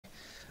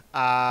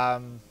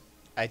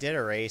I did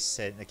a race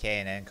in the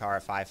K&N car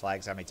at Five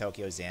Flags on my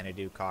Tokyo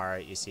Xanadu car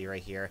you see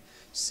right here.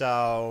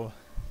 So,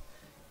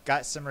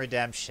 got some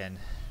redemption.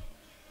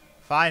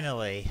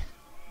 Finally,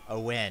 a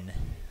win.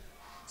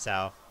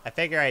 So, I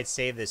figure I'd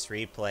save this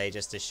replay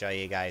just to show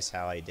you guys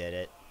how I did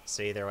it.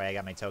 So either way, I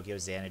got my Tokyo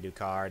Xanadu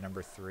car,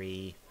 number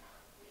 3.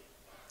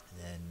 And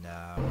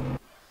then,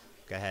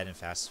 go ahead and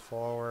fast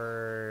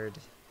forward.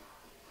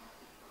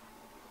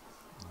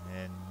 And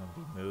then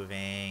we'll be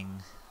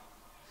moving.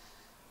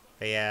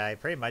 But yeah, I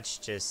pretty much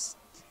just,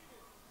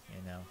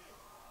 you know.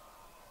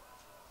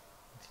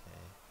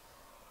 Okay.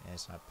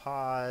 There's my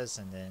pause,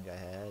 and then go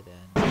ahead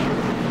and.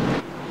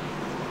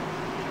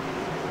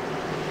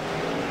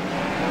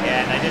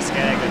 Yeah, and I just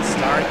get a good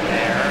start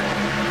there.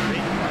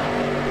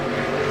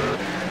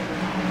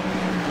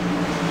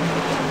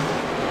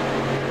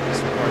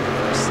 Just record the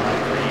first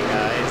slide for you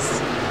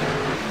guys.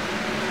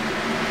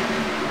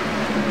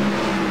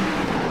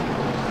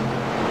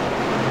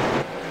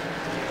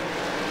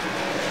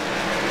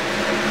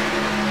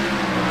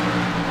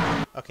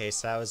 Okay,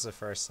 so that was the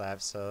first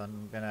lap, so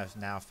I'm gonna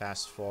now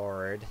fast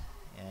forward,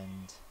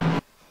 and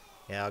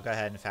yeah, I'll go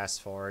ahead and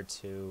fast forward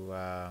to,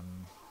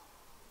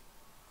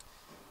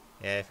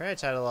 yeah, I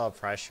forgot I had a little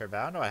pressure, but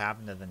I don't know what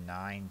happened to the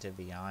 9, to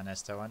be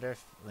honest. I wonder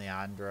if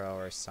Leandro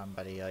or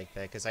somebody like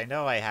that, because I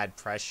know I had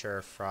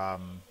pressure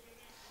from,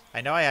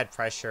 I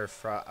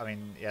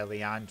mean, yeah,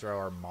 Leandro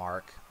or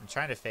Mark. I'm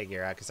trying to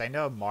figure out, because I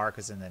know Mark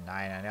was in the 9.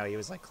 I know he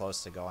was, like,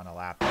 close to going a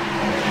lap. This,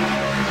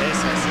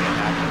 I see what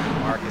happened to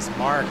Mark is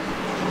Mark.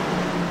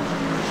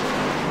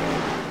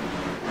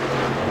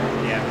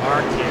 Yeah,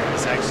 Mark here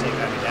was actually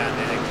coming down,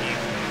 then it came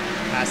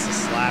past the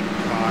slap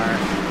car.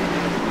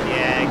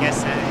 Yeah, I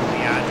guess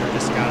Leandro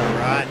just gotta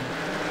run.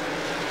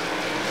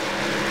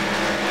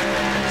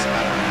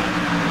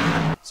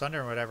 I was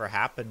wondering whatever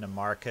happened to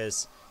Mark,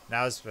 because when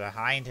I was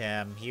behind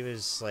him, he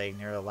was like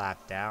near a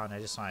lap down. I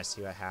just want to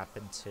see what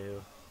happened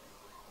to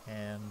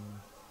him.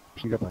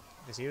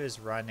 Because he was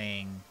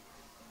running,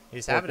 he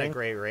was having a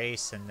great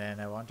race, and then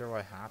I wonder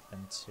what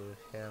happened to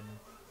him.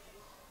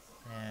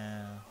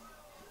 Yeah.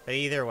 But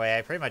either way,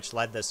 I pretty much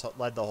led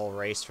the whole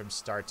race from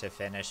start to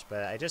finish.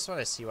 But I just want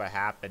to see what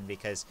happened,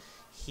 because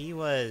he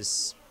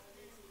was,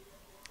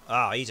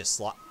 he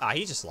just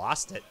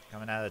lost it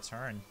coming out of the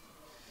turn.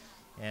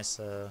 Yeah,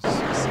 so let's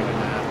see what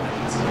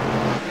happens.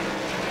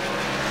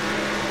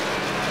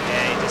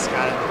 Yeah, he just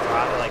got in the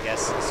throttle. I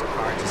guess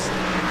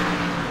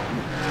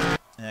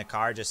the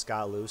car just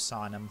got loose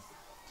on him.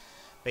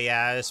 But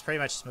yeah, it was pretty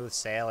much smooth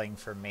sailing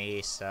for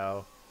me.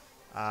 So.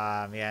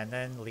 Yeah, and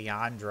then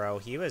Leandro,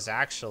 he was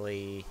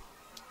actually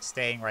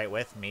staying right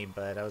with me,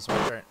 but I was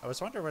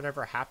wondering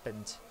whatever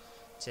happened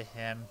to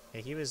him.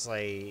 He was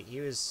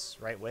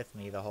right with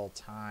me the whole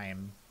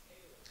time.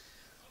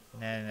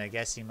 And then I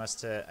guess he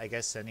must have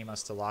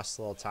lost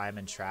a little time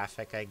in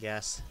traffic, I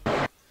guess.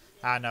 I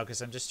don't know,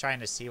 because I'm just trying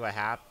to see what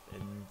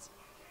happened.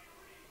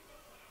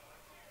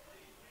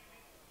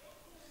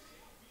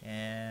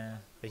 Yeah,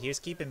 but he was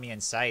keeping me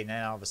in sight, and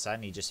then all of a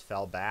sudden he just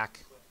fell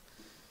back.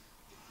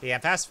 But yeah,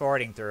 I'm fast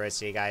forwarding through it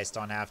so you guys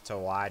don't have to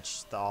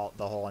watch the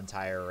whole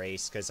entire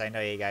race, because I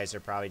know you guys are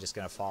probably just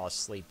going to fall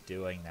asleep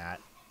doing that.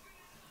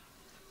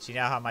 So you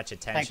know how much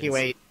attention... Thank you,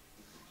 8.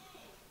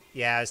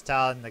 Yeah, I was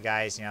telling the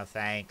guys, you know,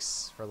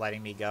 thanks for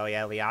letting me go.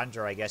 Yeah,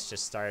 Leandro, I guess,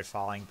 just started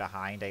falling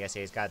behind. I guess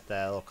he's got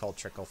the little Cold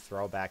Trickle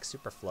throwback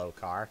Superflow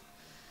car.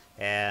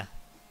 Yeah,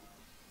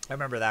 I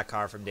remember that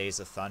car from Days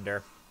of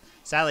Thunder.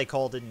 Sadly,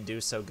 Cole didn't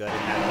do so good in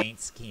that paint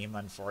scheme,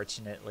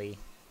 unfortunately.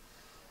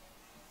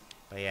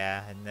 But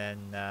yeah, and then,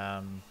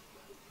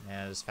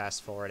 yeah, just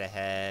fast forward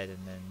ahead, and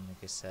then, like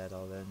I said,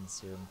 I'll then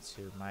zoom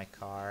to my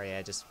car.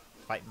 Yeah, just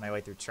fighting my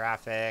way through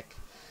traffic.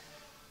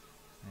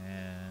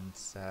 And,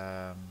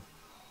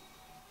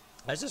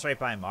 I was just right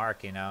by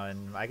Mark, you know,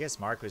 and I guess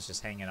Mark was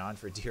just hanging on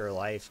for dear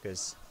life,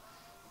 because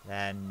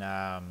then,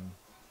 yeah,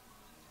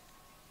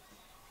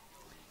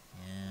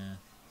 and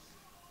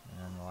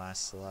then the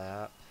last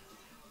lap.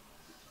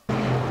 Come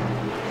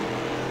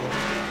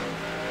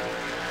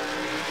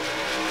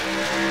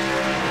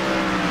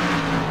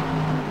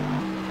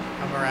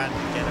around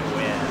and get a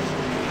win.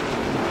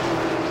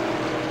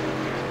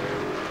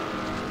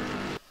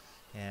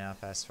 Yeah,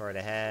 fast forward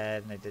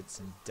ahead, and I did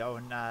some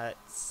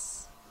donuts.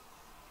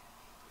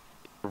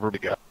 Where we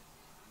go?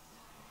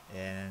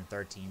 And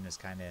 13 was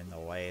kind of in the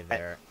way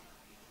there.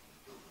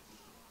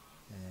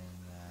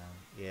 And,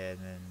 yeah, and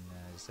then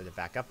I just had to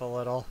back up a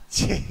little,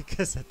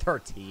 because the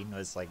 13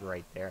 was, like,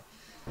 right there.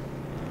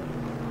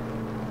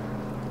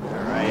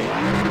 Alright.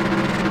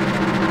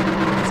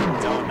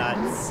 Some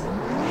donuts.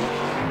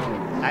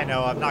 I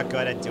know, I'm not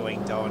good at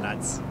doing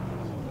donuts.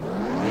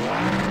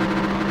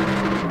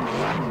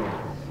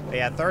 But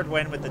yeah, third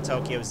win with the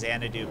Tokyo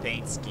Xanadu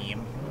paint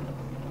scheme.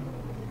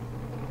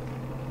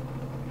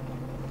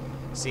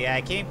 So yeah,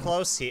 I came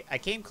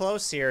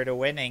close here to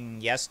winning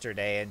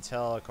yesterday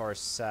until, of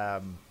course,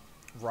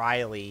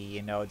 Riley,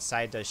 you know,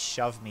 decided to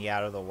shove me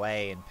out of the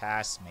way and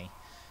pass me.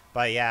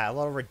 But yeah, a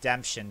little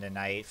redemption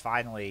tonight.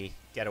 Finally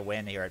get a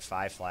win here at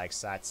Five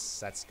Flags.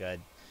 That's good.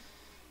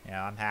 you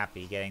know, I'm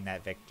happy getting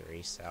that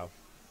victory. So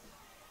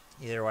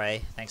either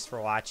way, thanks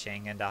for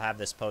watching, and I'll have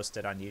this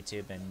posted on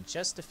YouTube in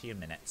just a few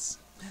minutes.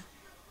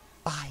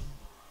 Bye.